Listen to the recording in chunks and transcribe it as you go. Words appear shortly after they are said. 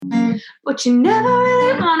but you never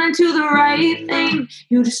really wanted to do the right thing.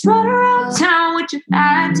 You just run around town with your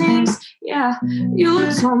bad things. Yeah,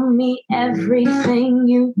 you told me everything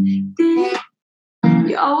you did.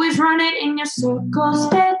 You always run it in your circles,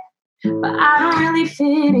 babe, but I don't really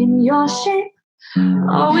fit in your shape.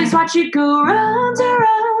 Always watch you go round and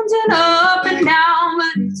round and up and down,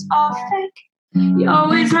 but it's all fake. You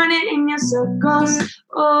always run it in your circles.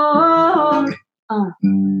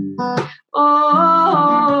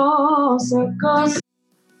 Circles.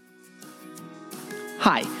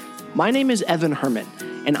 Hi, my name is Evan Herman,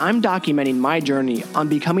 and I'm documenting my journey on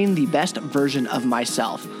becoming the best version of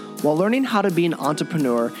myself while learning how to be an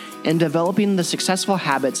entrepreneur and developing the successful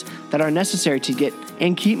habits that are necessary to get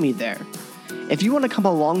and keep me there. If you want to come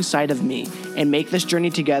alongside of me and make this journey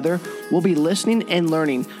together, we'll be listening and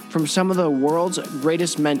learning from some of the world's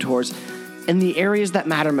greatest mentors in the areas that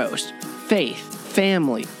matter most: faith,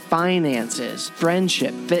 family, finances,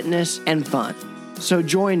 friendship, fitness, and fun. So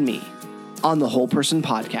join me on the Whole Person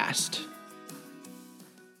Podcast.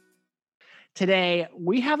 Today,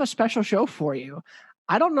 we have a special show for you.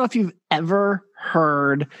 I don't know if you've ever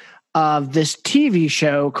heard of this TV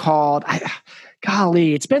show called,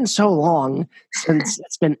 golly, it's been so long since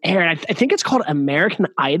it's been aired. I think it's called American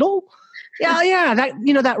Idol. Yeah,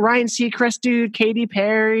 that Ryan Seacrest dude, Katy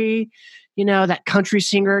Perry, that country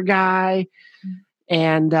singer guy.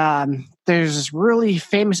 And there's this really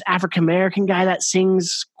famous African-American guy that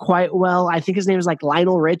sings quite well. I think his name is like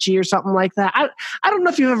Lionel Richie or something like that. I don't know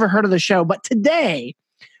if you've ever heard of the show, but today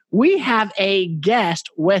we have a guest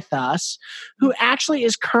with us who actually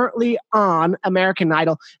is currently on American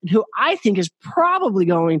Idol and who I think is probably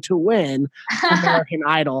going to win American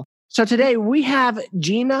Idol. So today we have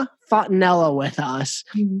Geena Fotanella with us,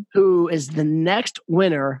 who is the next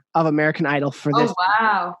winner of American Idol for this.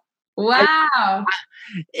 Oh, wow.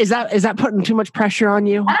 Is that putting too much pressure on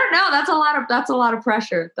you? I don't know. That's a lot of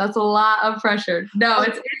pressure. That's a lot of pressure. No,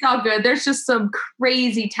 it's all good. There's just some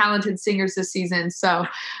crazy talented singers this season. So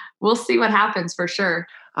we'll see what happens for sure.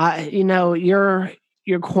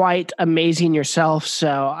 You're quite amazing yourself. So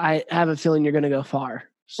I have a feeling you're going to go far.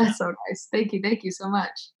 So. That's so nice. Thank you so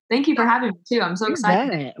much. Thank you for having me too. I'm so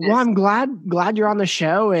excited. Well, I'm glad you're on the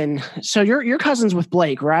show. And so you're cousins with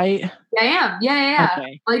Blake, right? Yeah, I am. Yeah.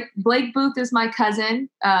 Okay. Blake Booth is my cousin.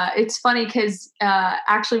 It's funny because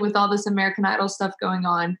actually with all this American Idol stuff going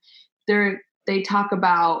on, they talk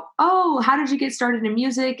about, how did you get started in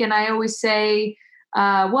music? And I always say,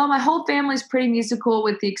 well, my whole family's pretty musical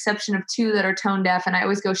with the exception of 2 that are tone deaf. And I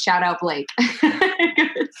always go shout out Blake.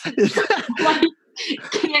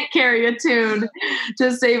 Can't carry a tune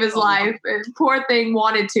to save his life. And poor thing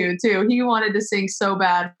wanted to too. He wanted to sing so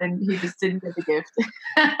bad and he just didn't get the gift.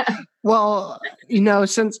 Well,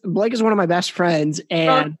 since Blake is one of my best friends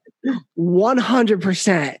and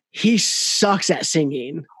 100% he sucks at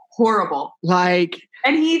singing. Horrible.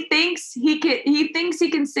 And he thinks he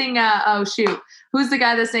can sing who's the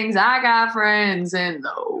guy that sings I Got Friends in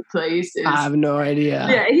Low Places? I have no idea.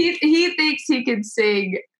 Yeah, he thinks he can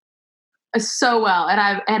sing so well.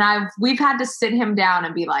 And we've had to sit him down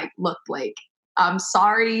and be like, look, Blake, I'm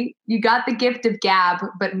sorry. You got the gift of gab,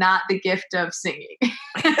 but not the gift of singing.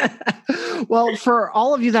 Well, for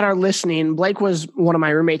all of you that are listening, Blake was one of my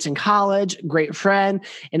roommates in college, great friend.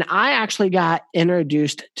 And I actually got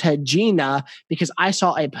introduced to Geena because I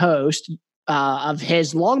saw a post of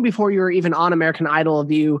his long before you were even on American Idol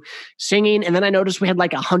of you singing. And then I noticed we had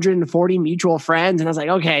like 140 mutual friends. And I was like,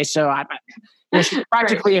 okay, so she's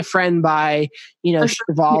practically a friend by, sheer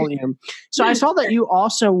volume. So I saw that you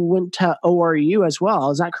also went to ORU as well.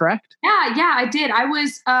 Is that correct? Yeah, I did. I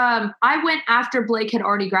went after Blake had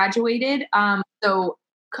already graduated. So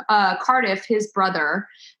Cardiff, his brother,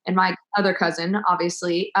 and my other cousin,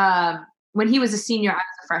 obviously, when he was a senior, I was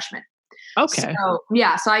a freshman. Okay.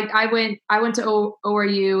 So I went to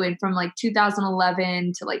ORU and from like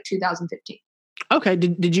 2011 to like 2015. Okay.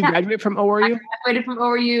 Did you graduate from ORU? I graduated from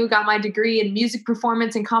ORU, got my degree in music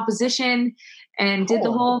performance and composition, and did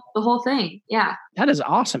the whole thing. Yeah. That is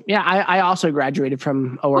awesome. Yeah, I also graduated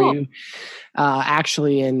from ORU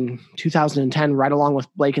actually in 2010, right along with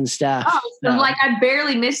Blake and Steph. Oh, so I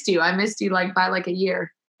barely missed you. I missed you by a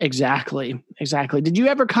year. Exactly. Did you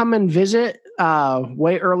ever come and visit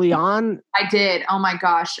way early on? I did. Oh my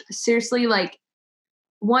gosh. Seriously, I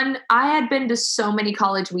had been to so many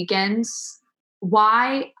college weekends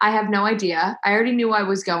Why? I have no idea. I already knew I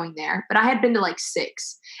was going there, but I had been to like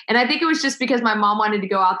 6. And I think it was just because my mom wanted to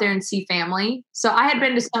go out there and see family. So I had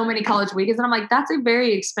been to so many college weekends, and I'm like, that's a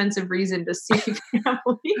very expensive reason to see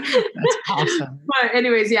family. That's awesome. But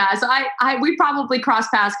anyways, yeah. So we probably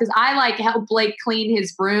crossed paths because I like helped Blake clean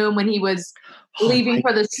his room when he was leaving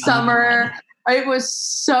for the summer. It was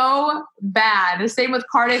so bad. The same with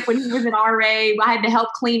Cardiff when he was in RA. I had to help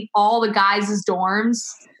clean all the guys'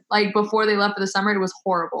 dorms like before they left for the summer. It was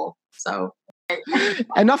horrible. So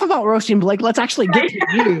enough about roasting Blake. Let's actually get to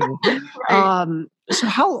you. Right. So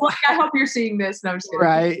how? Well, I hope you're seeing this. No, I'm just kidding.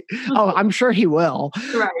 Right. Oh, I'm sure he will.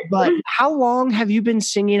 Right. But how long have you been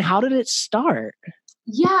singing? How did it start?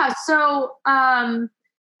 Yeah. So,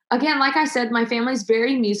 again, like I said, my family's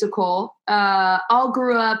very musical. All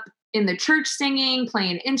grew up in the church singing,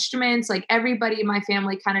 playing instruments. Like everybody in my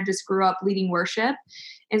family kind of just grew up leading worship.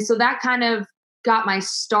 And so that kind of got my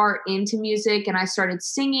start into music, and I started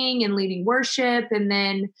singing and leading worship. And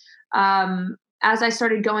then, as I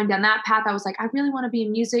started going down that path, I was like, I really want to be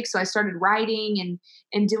in music. So I started writing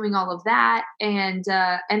and doing all of that. And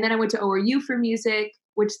then I went to ORU for music,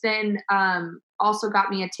 which then, also got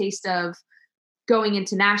me a taste of going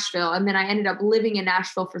into Nashville. And then I ended up living in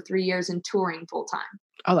Nashville for 3 years and touring full time.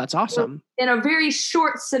 Oh, that's awesome. So in a very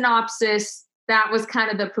short synopsis, that was kind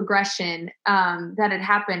of the progression that had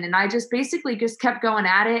happened. And I just basically just kept going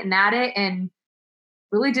at it and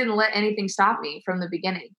really didn't let anything stop me from the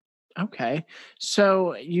beginning. Okay.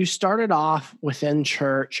 So you started off within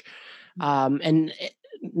church, and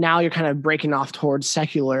now you're kind of breaking off towards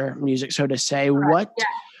secular music, so to say. Correct.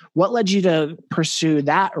 What led you to pursue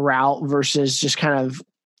that route versus just kind of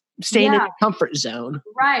staying in your comfort zone?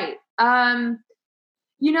 Right.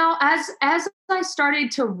 As I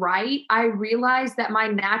started to write, I realized that my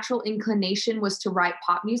natural inclination was to write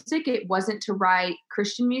pop music. It wasn't to write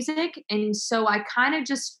Christian music. And so I kind of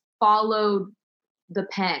just followed the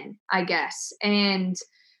pen, I guess. And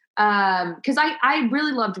because I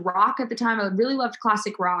really loved rock at the time. I really loved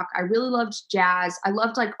classic rock. I really loved jazz. I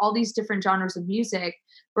loved like all these different genres of music.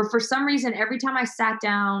 But for some reason, every time I sat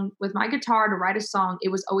down with my guitar to write a song, it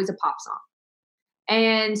was always a pop song.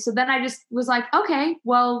 And so then I just was like, okay,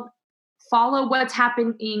 well, follow what's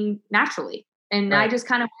happening naturally. And I just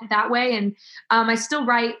kind of went that way. And I still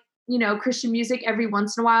write, Christian music every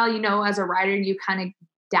once in a while. As a writer, you kind of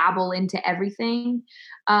dabble into everything.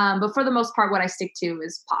 But for the most part, what I stick to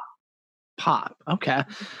is pop. Pop. Okay.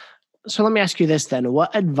 So let me ask you this then.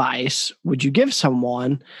 What advice would you give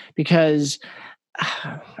someone? Because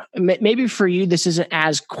maybe for you, this isn't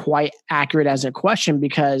as quite accurate as a question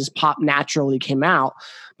because pop naturally came out,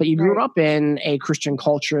 but you grew up in a Christian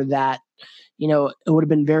culture that, it would have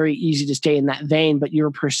been very easy to stay in that vein, but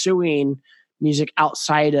you're pursuing music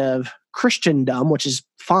outside of Christendom, which is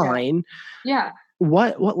fine. Yeah.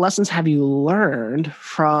 What lessons have you learned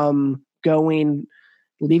from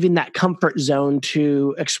leaving that comfort zone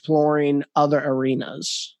to exploring other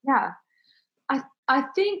arenas? Yeah. I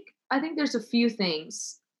think there's a few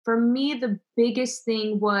things. For me, the biggest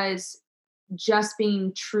thing was just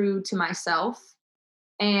being true to myself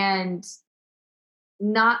and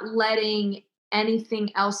not letting anything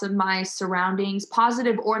else of my surroundings,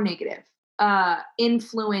 positive or negative,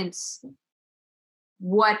 influence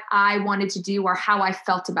what I wanted to do or how I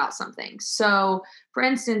felt about something. So, for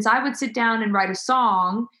instance, I would sit down and write a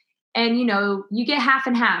song and, you get half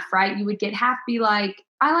and half, right? You would get half be like,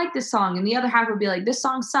 I like this song. And the other half would be like, this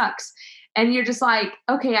song sucks. And you're just like,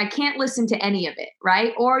 okay, I can't listen to any of it,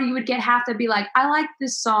 right? Or you would get half that be like, I like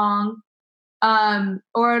this song.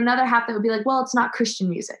 Or another half that would be like, well, it's not Christian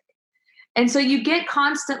music. And so you get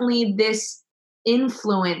constantly this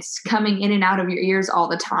influence coming in and out of your ears all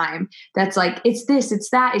the time. That's like, it's this, it's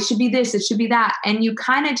that, it should be this, it should be that. And you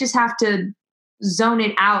kind of just have to zone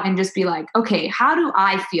it out and just be like, okay, how do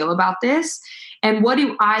I feel about this? And what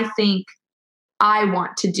do I think I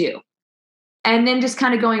want to do? And then just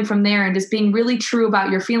kind of going from there and just being really true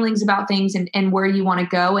about your feelings about things and where you want to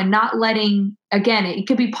go and not letting, again, it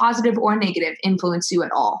could be positive or negative, influence you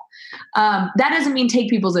at all. That doesn't mean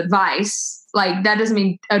take people's advice. Like that doesn't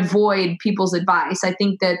mean avoid people's advice. I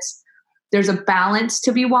think that there's a balance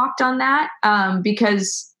to be walked on that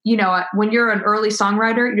because, when you're an early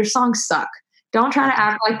songwriter, your songs suck. Don't try to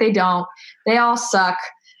act like they don't. They all suck.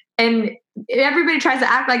 And everybody tries to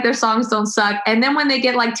act like their songs don't suck. And then when they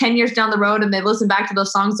get like 10 years down the road and they listen back to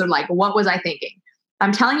those songs, they're like, what was I thinking?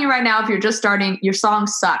 I'm telling you right now, if you're just starting, your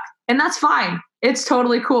songs suck. And that's fine. It's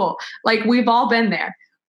totally cool. Like we've all been there.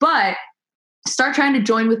 But start trying to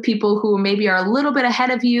join with people who maybe are a little bit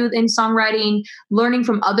ahead of you in songwriting, learning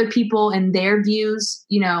from other people and their views.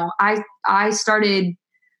 I started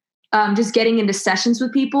just getting into sessions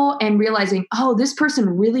with people and realizing, oh, this person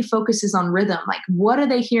really focuses on rhythm. Like, what are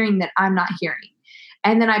they hearing that I'm not hearing?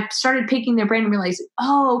 And then I started picking their brain and realized,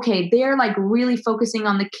 oh, okay, they're like really focusing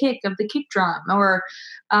on the kick of the kick drum. Or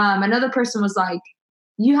another person was like,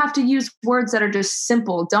 you have to use words that are just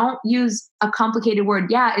simple. Don't use a complicated word.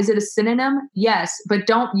 Yeah, is it a synonym? Yes, but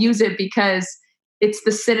don't use it because it's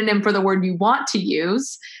the synonym for the word you want to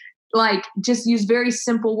use. Like, just use very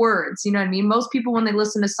simple words. You know what I mean? Most people, when they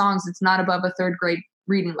listen to songs, it's not above a third grade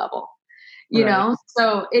reading level, you know?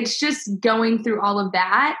 So it's just going through all of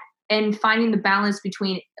that and finding the balance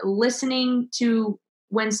between listening to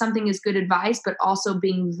when something is good advice, but also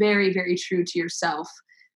being very, very true to yourself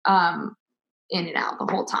in and out the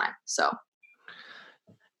whole time. So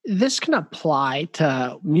this can apply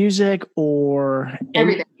to music or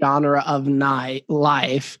any genre of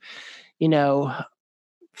life, you know,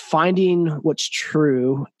 finding what's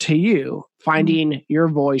true to you, finding your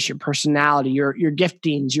voice, your personality, your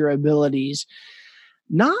giftings, your abilities.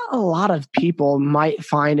 Not a lot of people might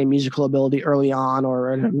find a musical ability early on,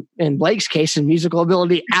 or in Blake's case, a musical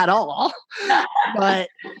ability at all. But,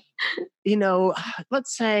 you know,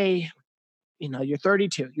 let's say, you know, you're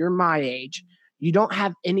 32, you're my age, you don't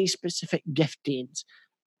have any specific giftings.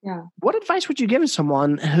 Yeah. What advice would you give to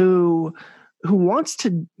someone who wants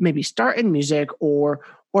to maybe start in music or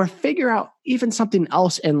figure out even something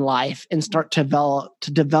else in life and start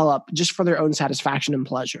to develop just for their own satisfaction and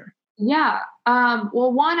pleasure? Yeah.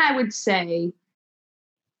 Well, one, I would say,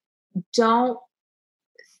 don't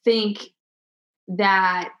think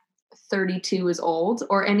that 32 is old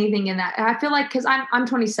or anything in that. I feel like, because I'm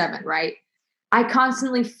 27, right? I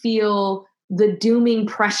constantly feel the dooming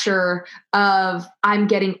pressure of I'm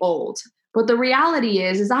getting old. But the reality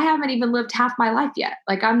is I haven't even lived half my life yet.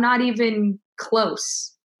 Like, I'm not even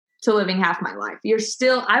close to living half my life. You're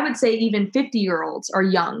still, I would say, even 50-year-olds are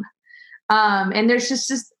young. And there's just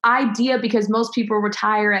this idea, because most people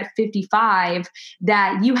retire at 55,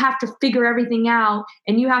 that you have to figure everything out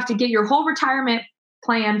and you have to get your whole retirement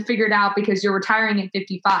plan figured out because you're retiring at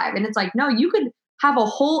 55. And it's like, no, you could have a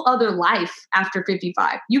whole other life after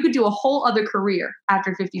 55. You could do a whole other career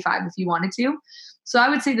after 55 if you wanted to. So I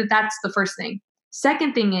would say that that's the first thing.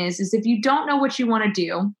 Second thing is if you don't know what you want to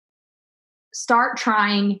do, start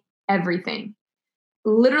trying everything.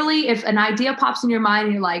 Literally, if an idea pops in your mind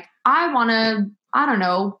and you're like, I want to, I don't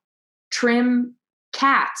know, trim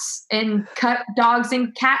cats and cut dogs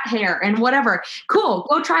and cat hair and whatever. Cool.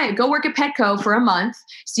 Go try it. Go work at Petco for a month.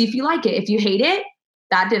 See if you like it. If you hate it,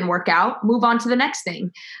 that didn't work out. Move on to the next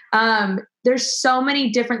thing. There's so many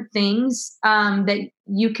different things that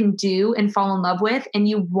you can do and fall in love with, and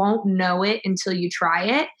you won't know it until you try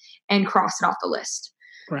it and cross it off the list.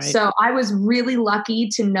 Right. So I was really lucky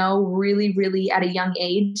to know really, really at a young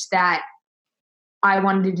age that I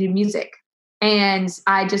wanted to do music. And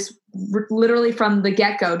I just literally from the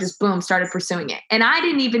get-go, just boom, started pursuing it. And I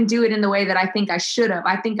didn't even do it in the way that I think I should have.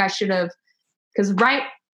 I think I should have, because right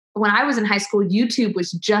when I was in high school, YouTube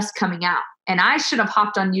was just coming out. And I should have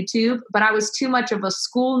hopped on YouTube, but I was too much of a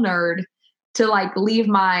school nerd to like leave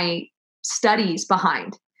my studies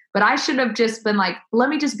behind. But I should have just been like, let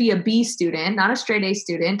me just be a B student, not a straight A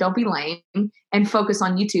student. Don't be lame, and focus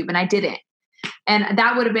on YouTube. And I didn't. And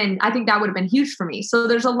that would have been, I think that would have been huge for me. So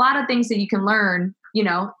there's a lot of things that you can learn, you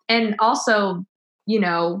know, and also, you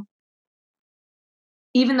know,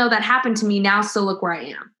 even though that happened to me, now still look where I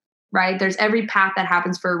am, right? There's every path that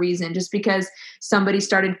happens for a reason. Just because somebody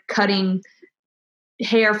started cutting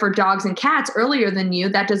hair for dogs and cats earlier than you,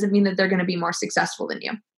 that doesn't mean that they're going to be more successful than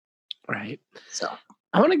you. Right. So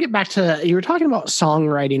I want to get back to, you were talking about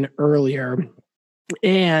songwriting earlier,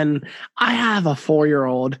 and I have a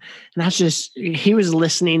 4-year-old, and that's just, he was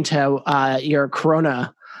listening to your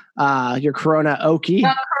Corona Oki.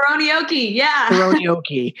 Karaoke, yeah.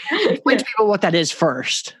 Karaoke. Explain to people what that is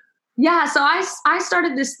first. Yeah, so I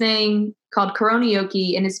started this thing called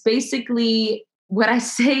karaoke, and it's basically what I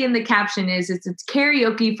say in the caption is it's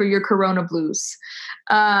karaoke for your Corona blues.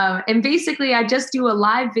 And basically, I just do a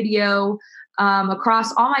live video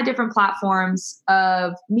across all my different platforms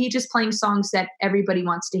of me just playing songs that everybody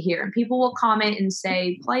wants to hear. And people will comment and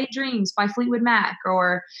say, play Dreams by Fleetwood Mac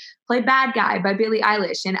or play Bad Guy by Billie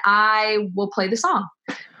Eilish. And I will play the song.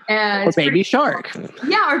 Or Baby Shark.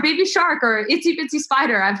 Yeah, or Baby Shark or Itsy Bitsy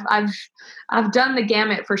Spider. I've done the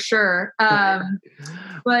gamut for sure.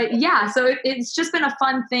 But yeah, so it's just been a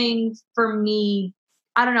fun thing for me.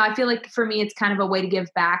 I don't know. I feel like for me, it's kind of a way to give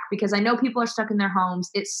back, because I know people are stuck in their homes.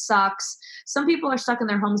 It sucks. Some people are stuck in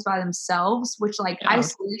their homes by themselves, which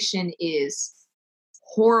isolation is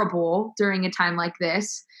horrible during a time like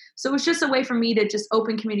this. So it's just a way for me to just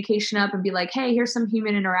open communication up and be like, hey, here's some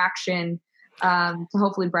human interaction to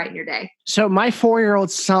hopefully brighten your day. So my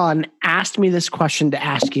 4-year-old son asked me this question to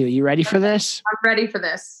ask you. You ready for this? I'm ready for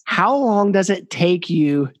this. How long does it take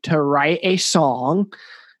you to write a song,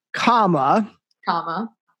 comma,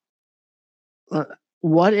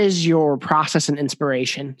 what is your process and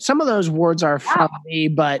inspiration? Some of those words are funny,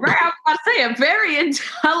 but... Right, I was about to say, a very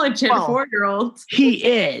intelligent 4-year-old. He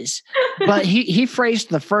is. But he phrased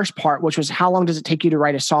the first part, which was, how long does it take you to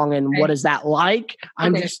write a song and what is that like?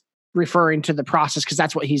 I'm just referring to the process because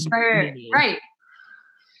that's what he's meaning. Right.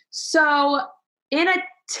 So in a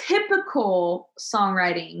typical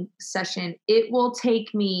songwriting session, it will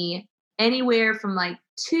take me anywhere from like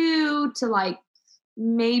 2 to like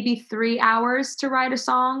maybe 3 hours to write a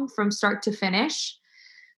song from start to finish.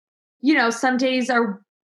 You know, some days are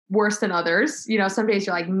worse than others. You know, some days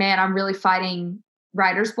you're like, man, I'm really fighting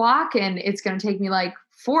writer's block and it's going to take me like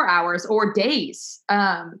 4 hours or days.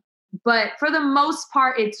 But for the most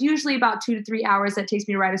part, it's usually about 2 to 3 hours that takes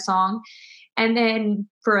me to write a song. And then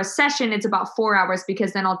for a session, it's about 4 hours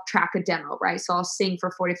because then I'll track a demo, right? So I'll sing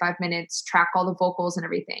for 45 minutes, track all the vocals and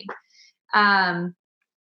everything.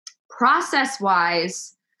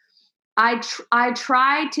 Process-wise, I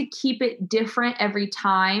try to keep it different every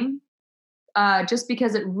time, just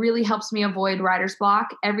because it really helps me avoid writer's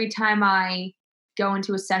block. Every time I go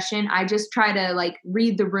into a session, I just try to like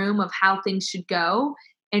read the room of how things should go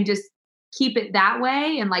and just keep it that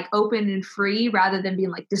way and like open and free rather than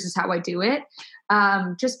being like, this is how I do it.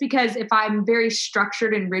 Just because if I'm very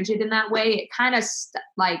structured and rigid in that way, it kind of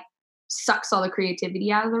like sucks all the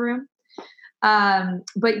creativity out of the room.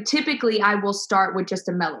 But typically I will start with just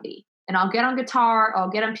a melody and I'll get on guitar, I'll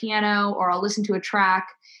get on piano, or I'll listen to a track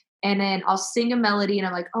and then I'll sing a melody and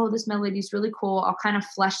I'm like, oh, this melody is really cool. I'll kind of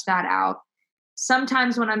flesh that out.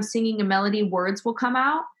 Sometimes when I'm singing a melody, words will come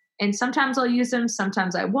out and sometimes I'll use them,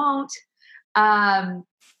 sometimes I won't. And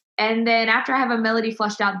then after I have a melody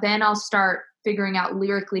fleshed out, then I'll start figuring out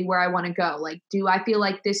lyrically where I want to go. Like, do I feel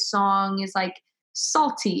like this song is like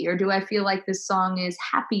salty, or do I feel like this song is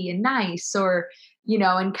happy and nice, or, you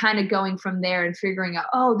know, and kind of going from there and figuring out,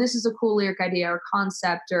 oh, this is a cool lyric idea or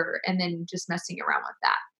concept, and then just messing around with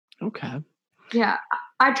that. Okay. Yeah.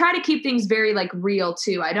 I try to keep things very like real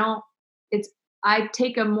too. I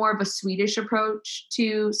take a more of a Swedish approach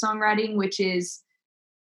to songwriting, which is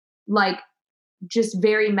like just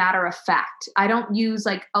very matter of fact. I don't use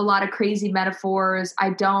like a lot of crazy metaphors.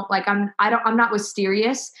 I'm not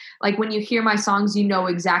mysterious. Like when you hear my songs, you know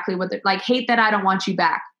exactly what they're like. Hate That I Don't Want You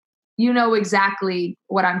Back. You know exactly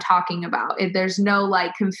what I'm talking about. There's no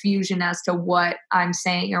like confusion as to what I'm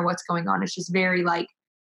saying or what's going on. It's just very like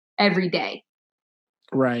every day.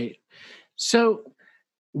 Right. So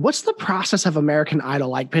what's the process of American Idol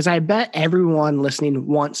like? Because I bet everyone listening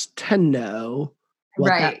wants to know what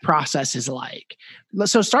that process is like.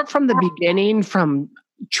 So start from the beginning, from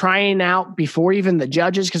trying out before even the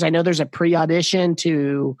judges, because I know there's a pre-audition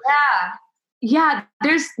to. Yeah.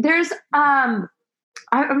 There's I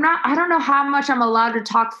don't know how much I'm allowed to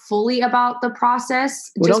talk fully about the process.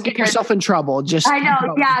 Well, don't get yourself in trouble. I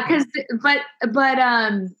know, yeah, but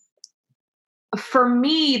for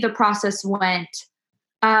me, the process went.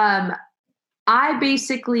 I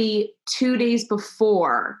basically 2 days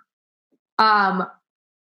before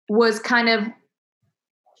was kind of,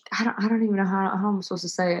 I don't even know how I'm supposed to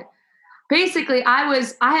say it. Basically, I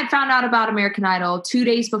had found out about American Idol 2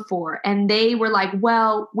 days before, and they were like,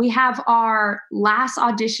 well, we have our last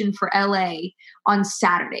audition for LA on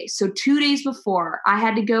Saturday. So 2 days before, I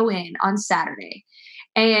had to go in on Saturday.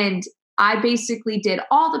 And I basically did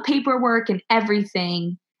all the paperwork and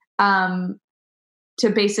everything to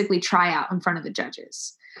basically try out in front of the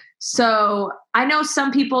judges. So I know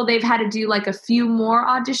some people, they've had to do like a few more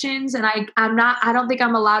auditions, and I don't think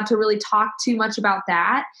I'm allowed to really talk too much about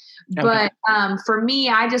that. Okay. But for me,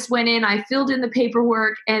 I just went in, I filled in the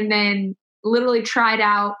paperwork, and then literally tried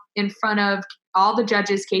out in front of all the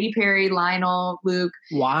judges, Katy Perry, Lionel, Luke.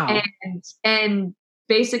 Wow. And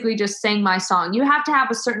basically just sang my song. You have to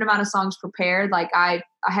have a certain amount of songs prepared. Like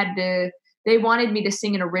they wanted me to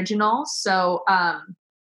sing an original. So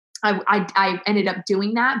I ended up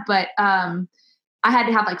doing that, but I had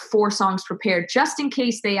to have like 4 songs prepared just in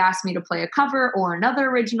case they asked me to play a cover or another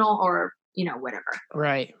original or, you know, whatever.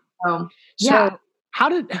 Right. Yeah.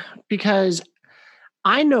 So because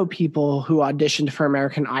I know people who auditioned for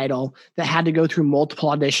American Idol that had to go through multiple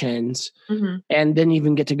auditions and didn't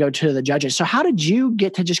even get to go to the judges. So how did you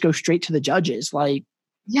get to just go straight to the judges? Like,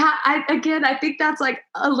 Yeah, I think that's like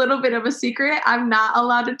a little bit of a secret. I'm not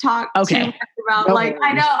allowed to talk too much about No like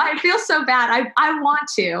I worries. know I feel so bad. I want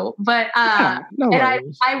to, but Yeah, no and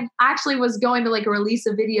worries. I actually was going to like release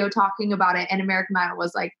a video talking about it, and American Idol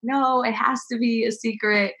was like, no, it has to be a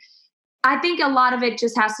secret. I think a lot of it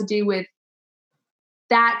just has to do with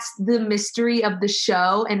that's the mystery of the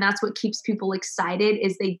show, and that's what keeps people excited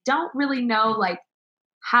is they don't really know like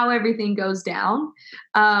how everything goes down.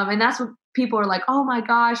 And that's what people are like, oh my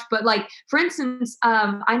gosh. But like, for instance,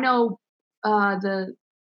 I know the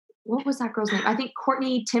what was that girl's name? I think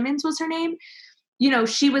Courtney Timmons was her name. You know,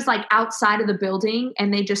 she was like outside of the building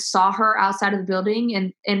and they just saw her outside of the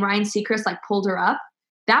building and Ryan Seacrest like pulled her up.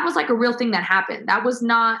 That was like a real thing that happened. That was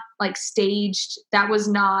not like staged. That was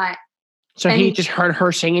not So he just heard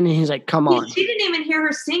her singing and he's like, come on. she didn't even hear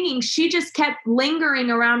her singing. She just kept lingering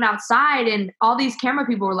around outside. And all these camera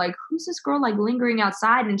people were like, who's this girl like lingering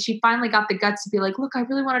outside? And she finally got the guts to be like, look, I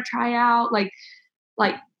really want to try out. Like,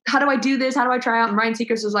 how do I do this? How do I try out? And Ryan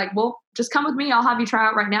Seacrest was like, well, just come with me. I'll have you try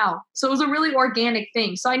out right now. So it was a really organic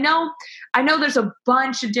thing. So I know there's a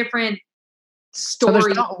bunch of different story. So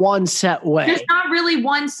there's not one set way. There's not really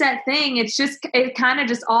one set thing. It's just it kind of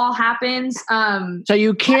just all happens. So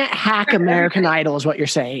you can't hack American Idol is what you're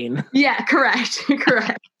saying. Yeah, correct.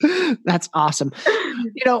 Correct. That's awesome.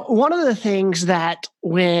 You know, one of the things that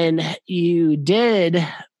when you did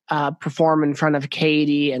perform in front of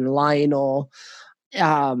Katie and Lionel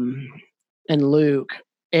and Luke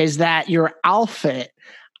is that your outfit,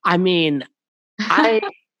 I mean,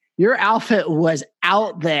 your outfit was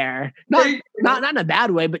out there, not in a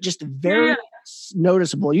bad way, but just very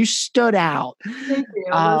noticeable. You stood out. Thank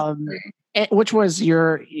you. Which was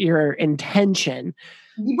your intention.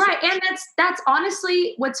 Right. And that's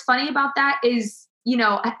honestly what's funny about that is, you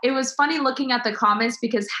know, it was funny looking at the comments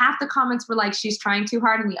because half the comments were like, she's trying too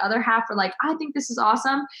hard. And the other half were like, I think this is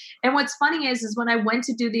awesome. And what's funny is when I went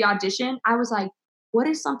to do the audition, I was like, what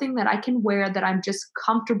is something that I can wear that I'm just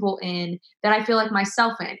comfortable in, that I feel like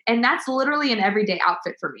myself in? And that's literally an everyday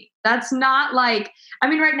outfit for me. That's not like, I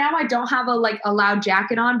mean, right now I don't have a loud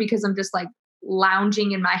jacket on because I'm just like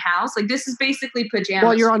lounging in my house. Like this is basically pajamas.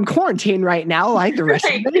 Well, you're on quarantine right now, like the rest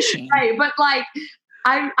of the nation. Right. But like,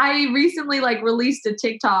 I recently like released a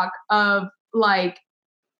TikTok of like,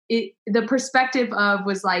 the perspective of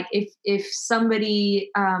was like, if somebody,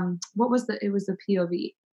 it was the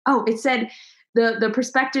POV. Oh, it said, the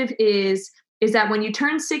perspective is that when you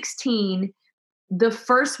turn 16, the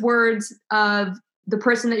first words of the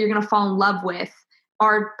person that you're going to fall in love with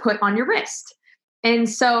are put on your wrist. And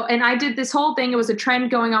I did this whole thing. It was a trend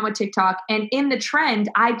going on with TikTok. And in the trend,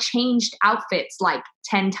 I changed outfits like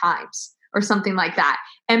 10 times or something like that.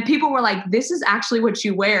 And people were like, this is actually what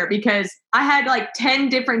you wear, because I had like 10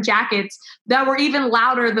 different jackets that were even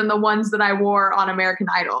louder than the ones that I wore on American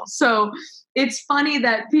Idol. So it's funny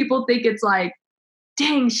that people think it's like,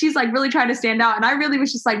 dang, she's like really trying to stand out. And I really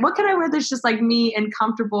was just like, what can I wear that's just like me and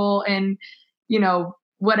comfortable and, you know,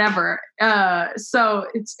 whatever. So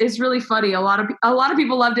it's really funny. A lot of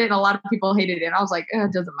people loved it and a lot of people hated it. I was like,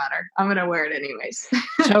 it doesn't matter. I'm going to wear it anyways.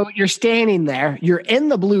 So you're standing there, you're in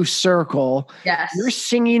the blue circle. Yes. You're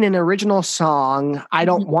singing an original song, I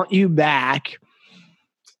Don't Want You Back.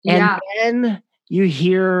 And then you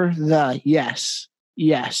hear the yes,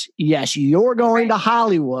 you're going to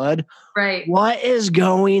Hollywood. Right. What is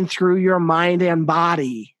going through your mind and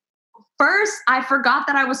body? First, I forgot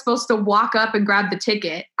that I was supposed to walk up and grab the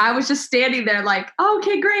ticket. I was just standing there like, oh,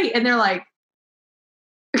 okay, great. And they're like,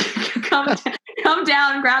 come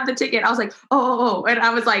down, grab the ticket. I was like, oh. And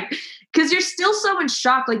I was like, because you're still so in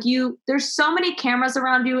shock. Like there's so many cameras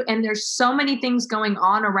around you and there's so many things going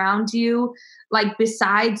on around you, like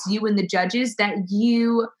besides you and the judges, that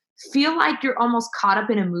you feel like you're almost caught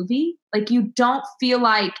up in a movie. Like you don't feel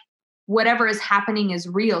like whatever is happening is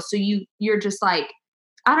real. So you're just like,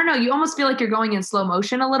 I don't know, you almost feel like you're going in slow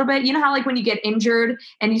motion a little bit. You know how like when you get injured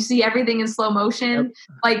and you see everything in slow motion, Yep.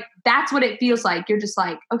 Like that's what it feels like. You're just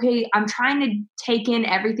like, okay, I'm trying to take in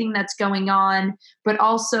everything that's going on, but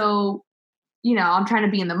also, you know, I'm trying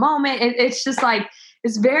to be in the moment. It's just like,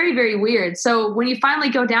 it's very, very weird. So when you finally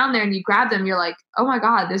go down there and you grab them, you're like, oh my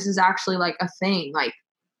God, this is actually like a thing. Like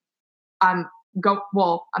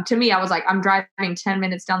to me, I was like, I'm driving 10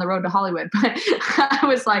 minutes down the road to Hollywood, but I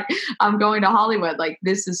was like, I'm going to Hollywood. Like,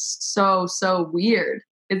 this is so, so weird.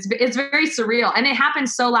 It's very surreal. And it happened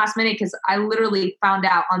so last minute because I literally found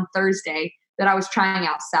out on Thursday that I was trying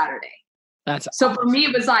out Saturday. So for me,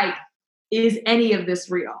 it was like, is any of this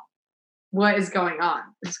real? What is going on?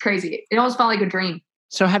 It's crazy. It almost felt like a dream.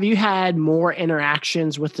 So have you had more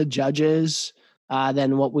interactions with the judges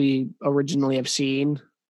than what we originally have seen?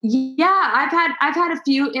 Yeah, I've had a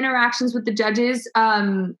few interactions with the judges,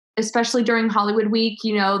 especially during Hollywood Week.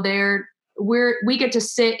 You know, we get to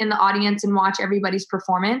sit in the audience and watch everybody's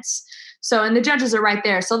performance. So, and the judges are right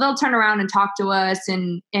there, so they'll turn around and talk to us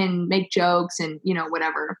and make jokes and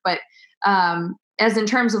whatever. But as in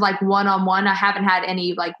terms of like one on one, I haven't had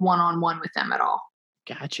any like one on one with them at all.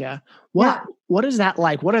 Gotcha. What is that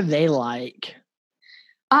like? What are they like?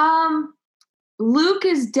 Luke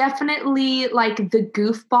is definitely like the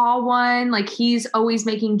goofball one. Like he's always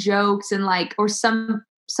making jokes and like, or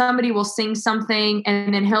somebody will sing something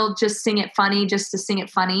and then he'll just sing it funny just to sing it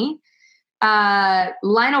funny.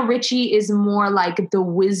 Lionel Richie is more like the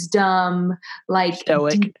wisdom, like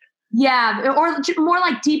stoic. Or more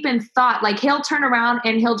like deep in thought. Like he'll turn around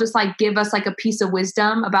and he'll just like give us like a piece of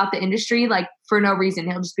wisdom about the industry, like for no reason.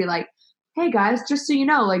 He'll just be like, hey guys, just so you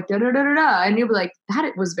know, like da da da da da, and you'll be like, that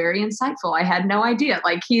was very insightful. I had no idea.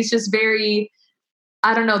 Like he's just very,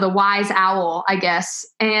 I don't know, the wise owl, I guess.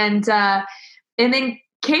 And then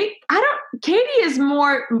Katie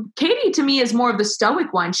to me is more of the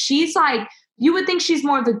stoic one. She's like, you would think she's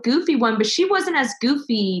more of the goofy one, but she wasn't as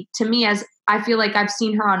goofy to me as I feel like I've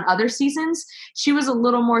seen her on other seasons. She was a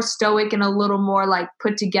little more stoic and a little more like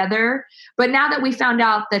put together. But now that we found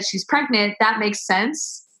out that she's pregnant, that makes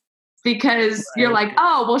sense. Because you're like,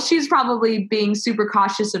 oh, well, she's probably being super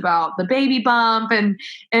cautious about the baby bump and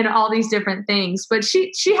all these different things. But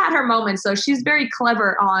she had her moments, so she's very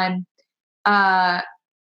clever on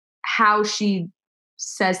how she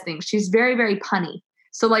says things. She's very, very punny.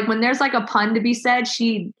 So like when there's like a pun to be said,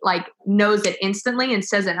 she like knows it instantly and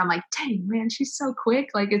says it. And I'm like, dang, man, she's so quick.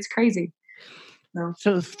 Like it's crazy.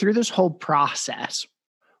 So through this whole process,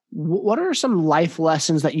 what are some life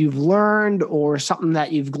lessons that you've learned or something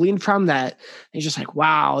that you've gleaned from that is just like,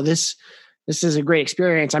 wow, this is a great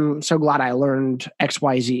experience. I'm so glad I learned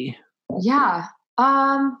XYZ. Yeah.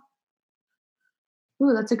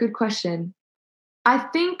 Ooh, that's a good question. I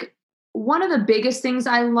think one of the biggest things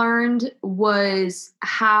I learned was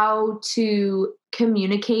how to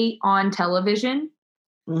communicate on television.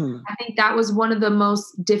 I think that was one of the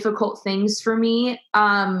most difficult things for me.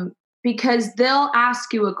 Because they'll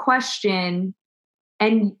ask you a question,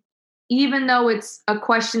 and even though it's a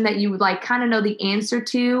question that you would like kind of know the answer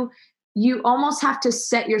to, you almost have to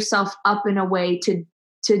set yourself up in a way to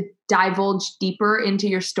divulge deeper into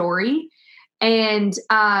your story. And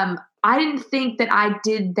I didn't think that I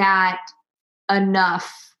did that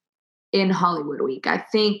enough in Hollywood Week. I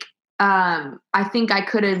think I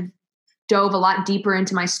could have dove a lot deeper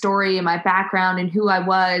into my story and my background and who I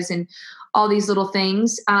was and all these little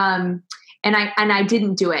things. And I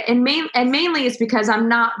didn't do it. And mainly it's because I'm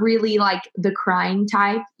not really like the crying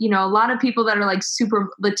type. You know, a lot of people that are like super,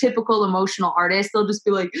 the typical emotional artists, they'll just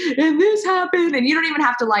be like, and this happened. And you don't even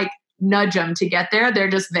have to like nudge them to get there. They're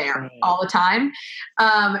just there all the time.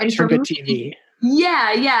 And for good TV.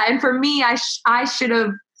 Yeah. And for me, I should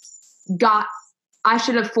have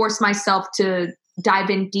forced myself to dive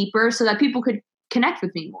in deeper so that people could connect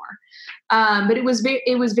with me more. But it was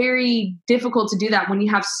very difficult to do that when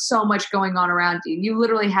you have so much going on around you. You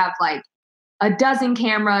literally have like a dozen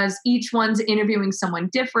cameras, each one's interviewing someone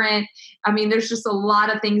different. I mean, there's just a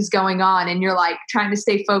lot of things going on, and you're like trying to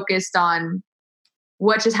stay focused on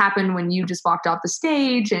what just happened when you just walked off the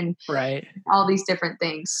stage and all these different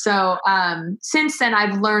things. So since then,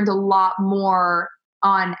 I've learned a lot more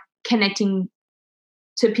on connecting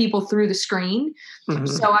to people through the screen. Mm-hmm.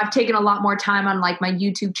 So I've taken a lot more time on like my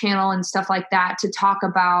YouTube channel and stuff like that to talk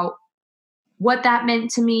about what that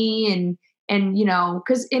meant to me. And, you know,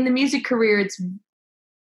 cause in the music career,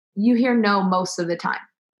 you hear no most of the time,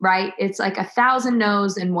 right? It's like 1,000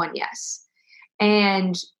 no's and 1 yes.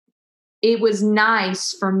 And it was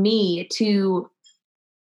nice for me to,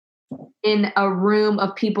 in a room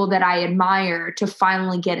of people that I admire, to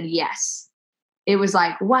finally get a yes. It was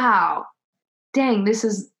like, wow, dang, this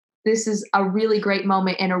is a really great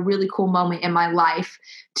moment and a really cool moment in my life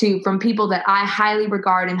from people that I highly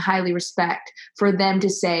regard and highly respect, for them to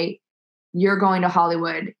say, you're going to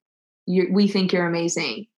Hollywood. We think you're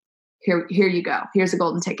amazing. Here you go. Here's a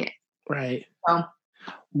golden ticket. Right. So,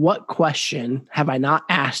 what question have I not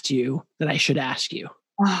asked you that I should ask you?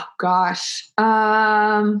 Oh gosh.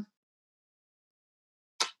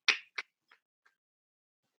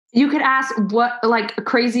 You could ask what, like, a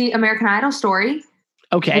crazy American Idol story.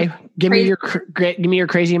 Okay. Give me your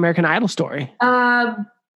crazy American Idol story.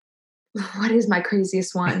 What is my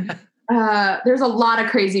craziest one? There's a lot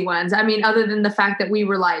of crazy ones. I mean, other than the fact that we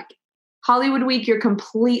were like, Hollywood Week, you're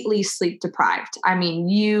completely sleep deprived. I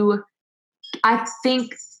mean, I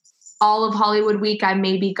think all of Hollywood Week, I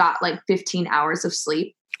maybe got like 15 hours of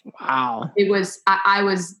sleep. Wow. It was, I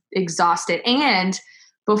was exhausted. And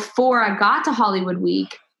before I got to Hollywood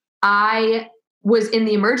Week, I was in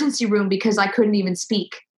the emergency room because I couldn't even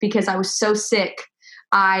speak because I was so sick.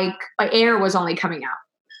 My air was only coming out.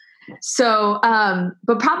 So,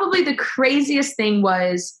 but probably the craziest thing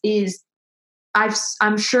is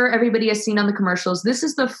I'm sure everybody has seen on the commercials. This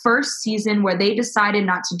is the first season where they decided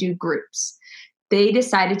not to do groups. They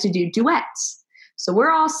decided to do duets. So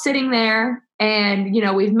we're all sitting there and,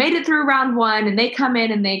 we've made it through round one and they come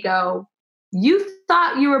in and they go, you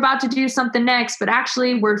thought you were about to do something next, but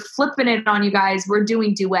actually we're flipping it on you guys. We're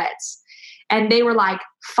doing duets. And they were like,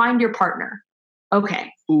 find your partner.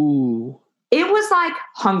 Okay. Ooh. It was like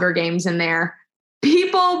Hunger Games in there.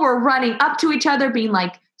 People were running up to each other being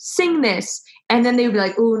like, sing this. And then they would be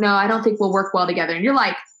like, ooh, no, I don't think we'll work well together. And you're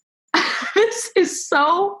like, this is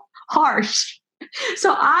so harsh.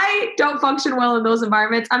 So I don't function well in those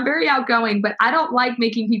environments. I'm very outgoing, but I don't like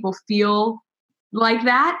making people feel like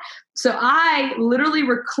that. So I literally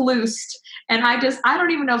reclused and I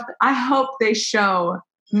don't even know I hope they show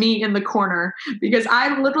me in the corner because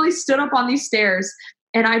I literally stood up on these stairs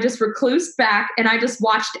and I just reclused back and I just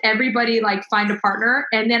watched everybody like find a partner.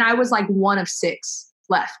 And then I was like one of 6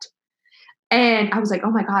 left. And I was like,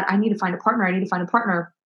 oh my God, I need to find a partner. I need to find a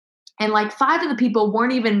partner. And like 5 of the people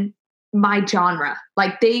weren't even my genre.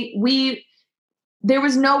 Like there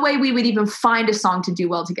was no way we would even find a song to do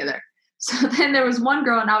well together. So then there was one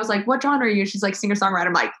girl and I was like, what genre are you? She's like, singer-songwriter.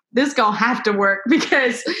 I'm like, this gonna have to work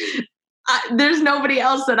because there's nobody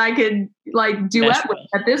else that I could like duet with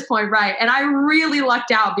at this point. Right. And I really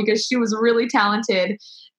lucked out because she was really talented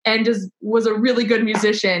and just was a really good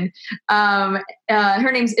musician.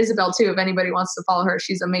 Her name's Isabel too. If anybody wants to follow her,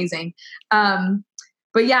 she's amazing.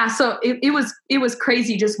 But yeah, so it was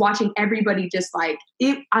crazy just watching everybody just like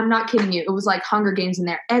I'm not kidding you. It was like Hunger Games in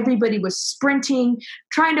there. Everybody was sprinting,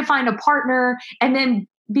 trying to find a partner, and then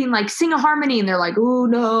being like, sing a harmony. And they're like, oh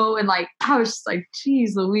no. And like, I was just like,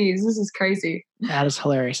 geez Louise, this is crazy. That is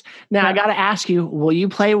hilarious. Now I got to ask you, will you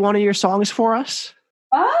play one of your songs for us?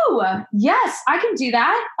 Oh, yes, I can do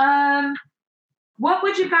that. What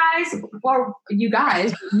would you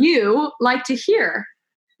like to hear?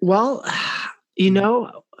 Well,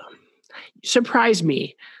 surprise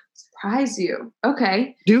me. Surprise you.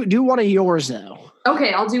 Okay. Do one of yours though.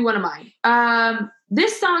 Okay, I'll do one of mine.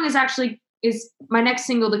 This song is my next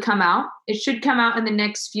single to come out. It should come out in the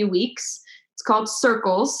next few weeks. It's called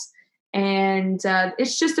Circles. And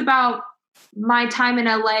it's just about my time in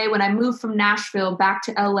LA. When I moved from Nashville back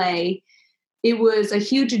to LA, it was a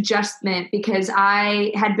huge adjustment because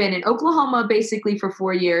I had been in Oklahoma basically for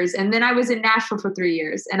 4 years. And then I was in Nashville for 3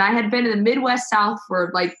 years. And I had been in the Midwest South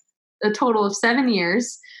for like a total of 7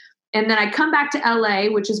 years. And then I come back to LA,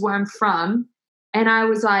 which is where I'm from. And I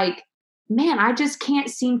was like, man, I just can't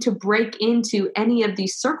seem to break into any of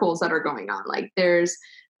these circles that are going on. Like there's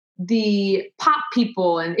the pop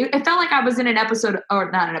people. And it felt like I was in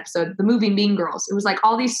the movie Mean Girls. It was like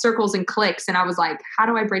all these circles and cliques. And I was like, how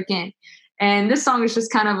do I break in? And this song is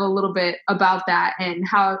just kind of a little bit about that and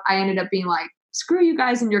how I ended up being like, screw you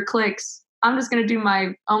guys and your cliques. I'm just going to do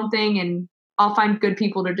my own thing and I'll find good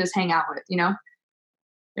people to just hang out with, Here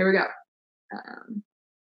we go.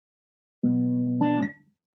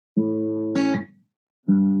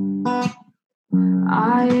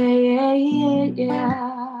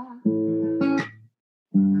 Yeah.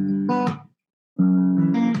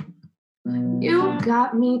 You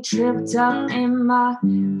got me tripped up in my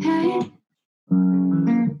head.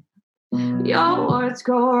 Your words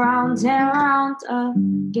go round and round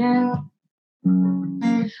again.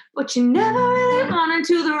 But you never really wanna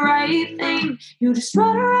do the right thing. You just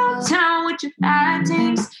run around town with your bad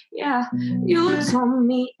things. Yeah, you told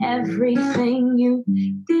me everything you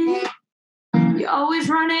did. You always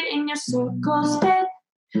run it in your circles, babe.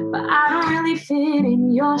 But I don't really fit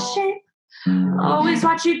in your shape. Always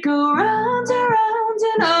watch you go round and round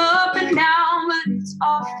and up and down, but it's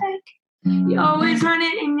all fake. You always run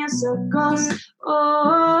it in your circles.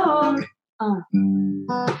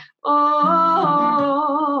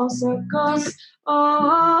 Circles.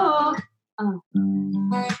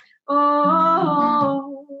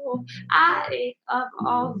 I ate up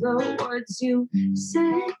all the words you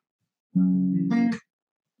said.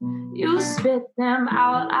 You spit them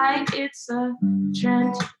out like it's a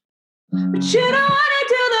trend. But you don't want to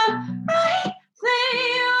do the right thing.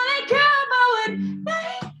 You only care about what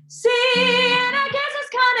they see. And I guess it's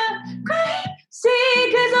kind of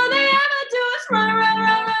crazy, cause all they ever do is run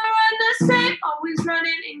the same. Always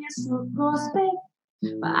running in your circles, babe.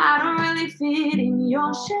 But I don't really fit in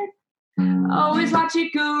your shape. Always watch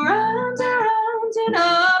it go round and round and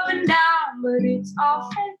up and down, down, but it's all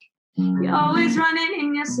fake. You're always running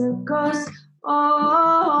in your circles.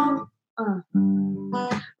 Oh,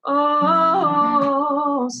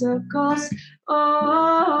 oh, circles.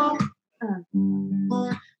 Oh,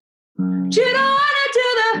 but you don't wanna do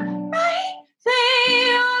the right thing.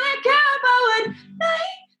 You only care about what they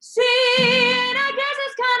see, and I guess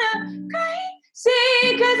it's kind of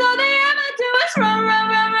crazy, 'cause all they ever do is run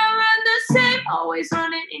the same. Always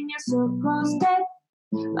running in your circles, dead.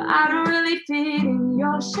 But I don't really fit in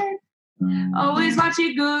your shape. Always watch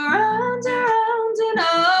you go round and round and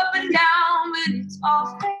up and down, but it's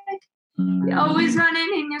all fake. You're always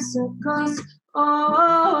running in your circles.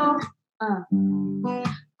 Oh,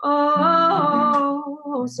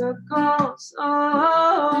 oh, circles.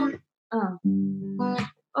 Oh,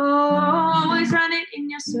 always running in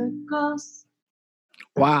your circles.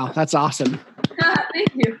 Wow, that's awesome.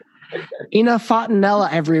 Thank you. Geena Fotanella,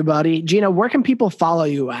 everybody. Geena, where can people follow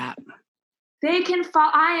you at? They can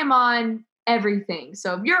follow. I am on everything.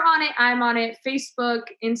 So if you're on it, I'm on it. Facebook,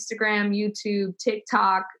 Instagram, YouTube,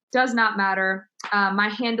 TikTok, does not matter. My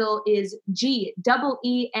handle is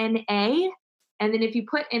GEENA. And then if you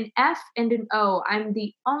put an F and an O, I'm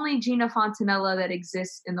the only Geena Fotanella that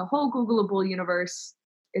exists in the whole Googleable universe.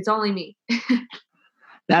 It's only me.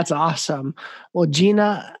 That's awesome. Well,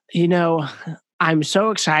 Geena, you know, I'm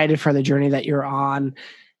so excited for the journey that you're on,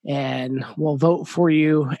 and we'll vote for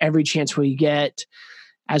you every chance we get,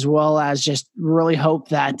 as well as just really hope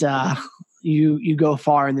that you go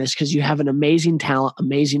far in this, because you have an amazing talent,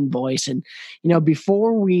 amazing voice. And, you know,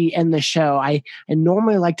 before we end the show, I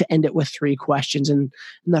normally like to end it with 3 questions. And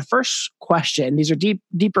the first question, these are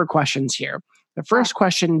deeper questions here. The first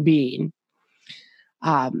question being,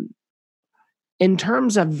 in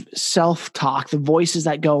terms of self-talk, the voices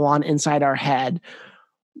that go on inside our head,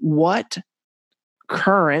 what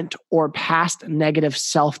current or past negative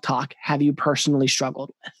self-talk have you personally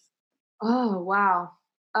struggled with? Oh, wow.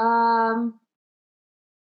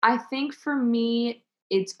 I think for me,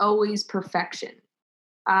 it's always perfection.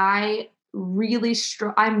 I really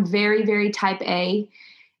I'm very, very type A,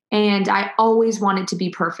 and I always want it to be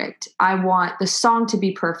perfect. I want the song to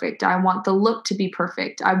be perfect. I want the look to be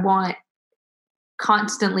perfect. I'm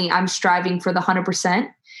striving for the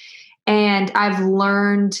 100%. And I've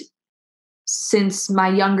learned since my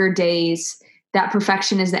younger days that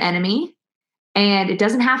perfection is the enemy, and it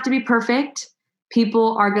doesn't have to be perfect.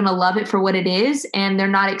 People are going to love it for what it is, and they're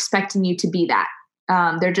not expecting you to be that.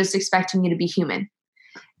 They're just expecting you to be human.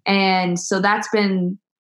 And so that's been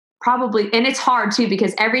probably, and it's hard too,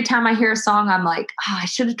 because every time I hear a song, I'm like, oh, I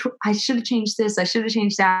should have changed this. I should have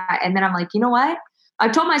changed that. And then I'm like, you know what?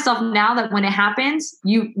 I've told myself now that when it happens,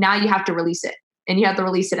 you have to release it, and you have to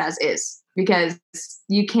release it as is, because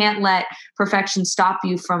you can't let perfection stop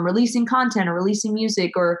you from releasing content or releasing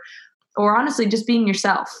music or honestly just being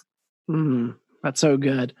yourself. That's so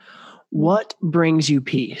good. What brings you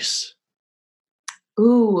peace?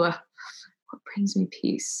 Ooh, what brings me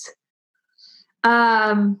peace?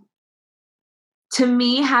 To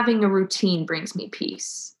me, having a routine brings me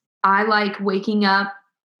peace. I like waking up,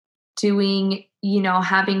 doing,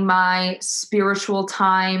 having my spiritual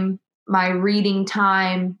time, my reading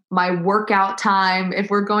time, my workout time. If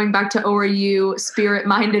we're going back to ORU, spirit,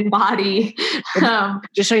 mind, and body.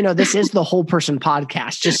 Just so you know, this is the Whole Person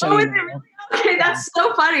podcast. Just so you know. Really? Okay, that's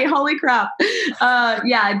so funny. Holy crap.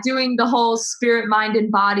 Doing the whole spirit, mind,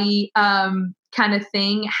 and body kind of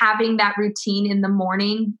thing. Having that routine in the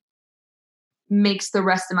morning makes the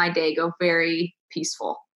rest of my day go very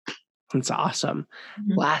peaceful. That's awesome.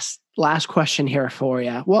 Mm-hmm. Last question here for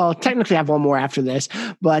you. Well, technically I have one more after this,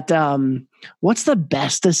 but what's the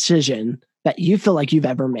best decision that you feel like you've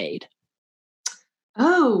ever made?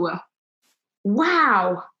 Oh,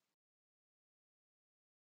 wow.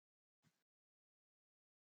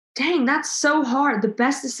 Dang, that's so hard. The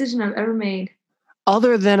best decision I've ever made.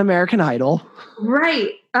 Other than American Idol.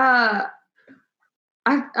 Right. I'm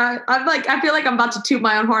like, I feel like I'm about to toot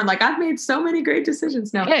my own horn. Like, I've made so many great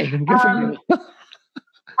decisions now. Hey, good for you.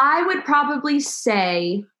 I would probably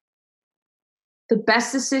say the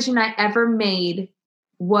best decision I ever made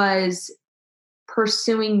was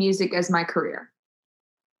pursuing music as my career,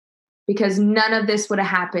 because none of this would have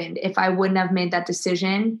happened if I wouldn't have made that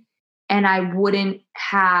decision. And if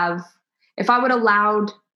I would have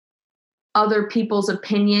allowed other people's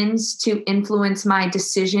opinions to influence my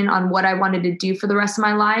decision on what I wanted to do for the rest of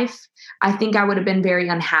my life, I think I would have been very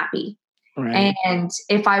unhappy. Right. And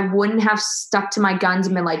if I wouldn't have stuck to my guns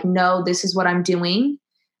and been like, no, this is what I'm doing,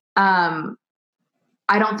 I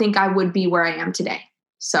don't think I would be where I am today.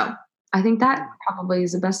 So I think that probably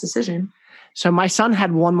is the best decision. So my son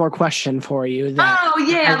had one more question for you.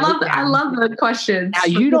 I love the questions. Now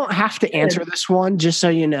you don't have to answer this one, just so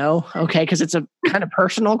you know, okay? Because it's a kind of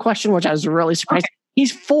personal question, which I was really surprised. Okay.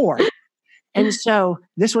 He's 4. And so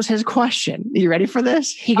this was his question. Are you ready for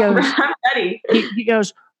this? He goes, I'm ready. He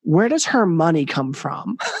goes, where does her money come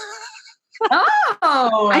from?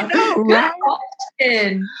 Oh, I know, good right?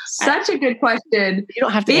 question. Such a good question. You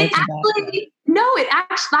don't have to answer that. No,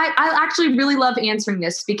 I actually really love answering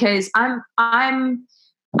this because I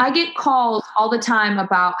get calls all the time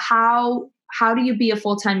about how do you be a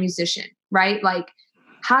full-time musician, right? Like,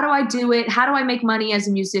 how do I do it? How do I make money as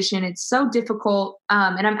a musician? It's so difficult.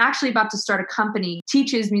 And I'm actually about to start a company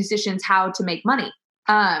teaches musicians how to make money.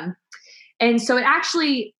 And so it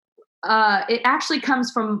actually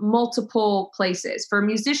comes from multiple places. For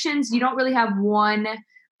musicians, you don't really have one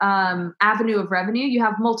avenue of revenue. You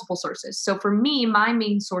have multiple sources. So for me, my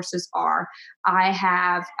main sources are I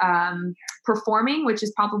have performing, which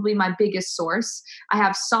is probably my biggest source. I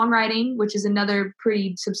have songwriting, which is another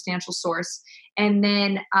pretty substantial source. And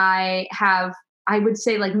then I would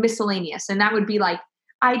say like miscellaneous. And that would be like,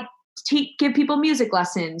 I give people music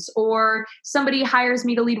lessons, or somebody hires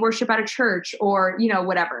me to lead worship at a church, or,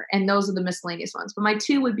 whatever. And those are the miscellaneous ones. But my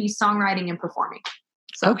 2 would be songwriting and performing.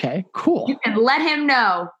 So okay, cool. You can let him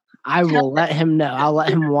know. I will let him know. I'll let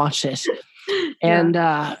him watch this. And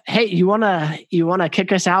hey, you wanna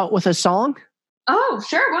kick us out with a song? Oh,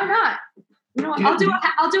 sure, why not? You know what?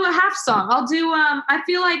 I'll do a half song. I'll do I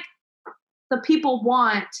feel like the people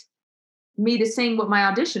want me to sing what my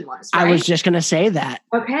audition was, right? I was just gonna say that.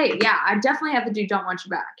 Okay, yeah, I definitely have to do Don't Want You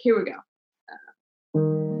Back. Here we go.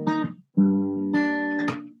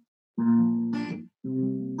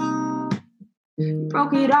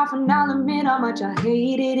 Broke it off and I'll admit how much I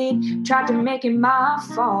hated it. Tried to make it my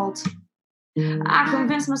fault. I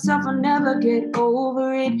convinced myself I'll never get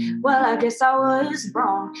over it. Well, I guess I was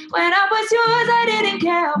wrong. When I was yours, I didn't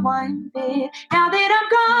care one bit. Now that I'm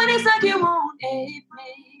gone, it's like you won't admit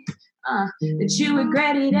that you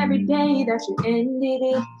regretted every day that you ended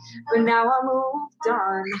it. But now I moved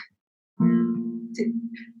on. 2,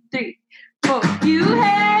 3, 4. You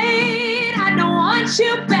hate, I don't want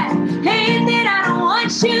you back. Hate that I don't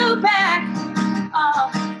want you back.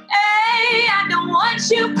 Hey, I don't want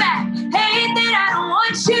you back. Hate that I don't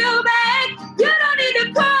want you back. You don't need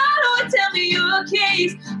to call or tell me your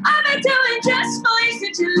case. I've been doing just fine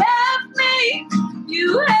since you left me.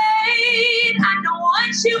 You hate, I don't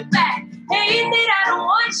want you back. Hate that I don't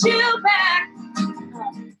want you back.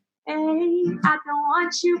 Hey, I don't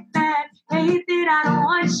want you back. Hate that I don't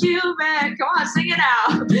want you back. Come on, sing it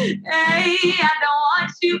out. Hey, I don't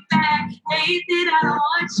want you back. Hate that I don't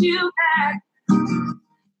want you back.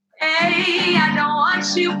 Hey, I don't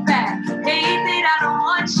want you back. Hate that I don't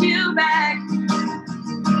want you back.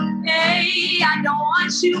 Hey, I don't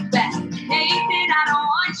want you back. Hate that I don't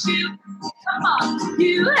want you. Come on.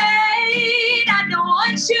 You hate, I don't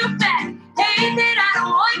want you back. Hate that I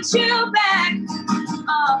don't want you back.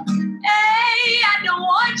 Hey, I don't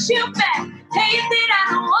want you back. Hate that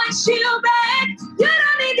I don't want you back. You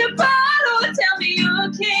don't need to call or tell me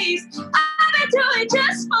your case. I've been doing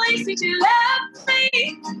just fine since you left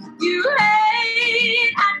me. You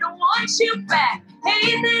hate, I don't want you back.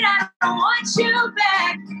 Hate that I don't want you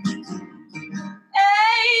back.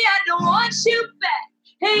 Hey, I don't want you back.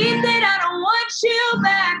 Hate that I don't want you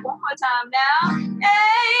back. One more time now.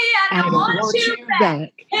 Hey, I don't want you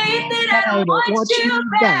back. Hate that I don't want you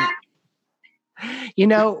back. You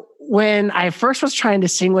know, when I first was trying to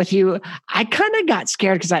sing with you, I kind of got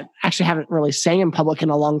scared because I actually haven't really sang in public in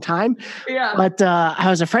a long time. Yeah. But I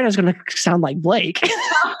was afraid I was going to sound like Blake.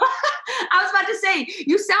 I was about to say,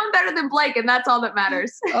 you sound better than Blake, and that's all that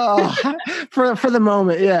matters. Oh, for the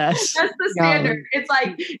moment, yes. That's the standard. It's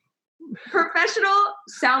like professional,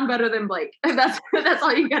 sound better than Blake. That's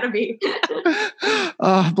all you gotta be.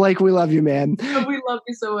 Blake, we love you, man. We love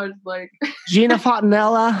you so much, Blake. Geena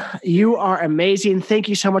Fotanella, you are amazing. Thank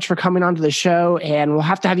you so much for coming onto the show, and we'll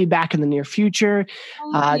have to have you back in the near future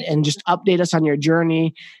and just update us on your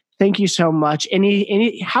journey. Thank you so much.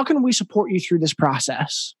 How can we support you through this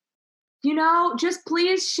process? Just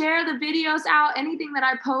please share the videos out. Anything that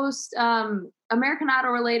I post, American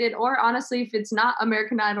Idol related, or honestly, if it's not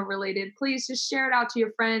American Idol related, please just share it out to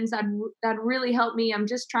your friends. That'd really help me. I'm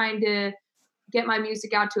just trying to get my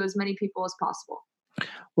music out to as many people as possible.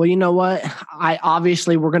 Well, you know what? We're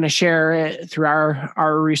going to share it through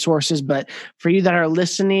our resources, but for you that are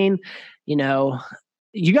listening, you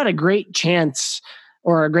got a great chance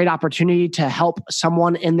or a great opportunity to help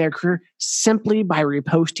someone in their career simply by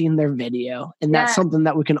reposting their video. And that's something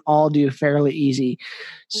that we can all do fairly easy.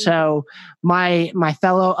 So my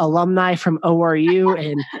fellow alumni from ORU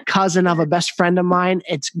and cousin of a best friend of mine,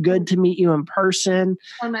 it's good to meet you in person.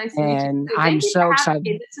 So nice to meet you. And Thank I'm you so for excited. having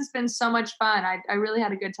me. This has been so much fun. I really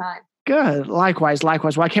had a good time. Good. Likewise.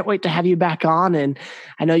 Well, I can't wait to have you back on. And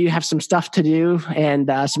I know you have some stuff to do and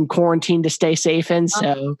some quarantine to stay safe in.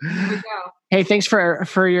 So, here we go. Hey, thanks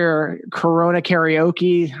for your Corona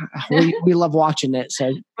karaoke. We love watching it.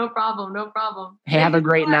 So no problem. Hey, have a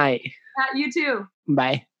great night. You too.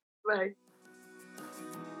 Bye. Bye.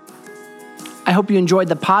 I hope you enjoyed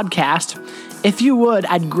the podcast. If you would,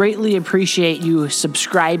 I'd greatly appreciate you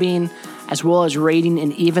subscribing, as well as rating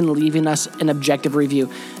and even leaving us an objective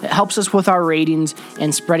review. It helps us with our ratings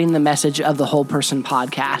and spreading the message of the Whole Person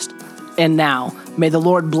podcast. And now, may the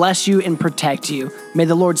Lord bless you and protect you. May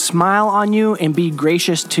the Lord smile on you and be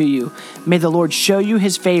gracious to you. May the Lord show you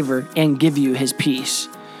his favor and give you his peace.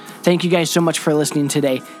 Thank you guys so much for listening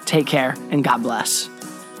today. Take care and God bless.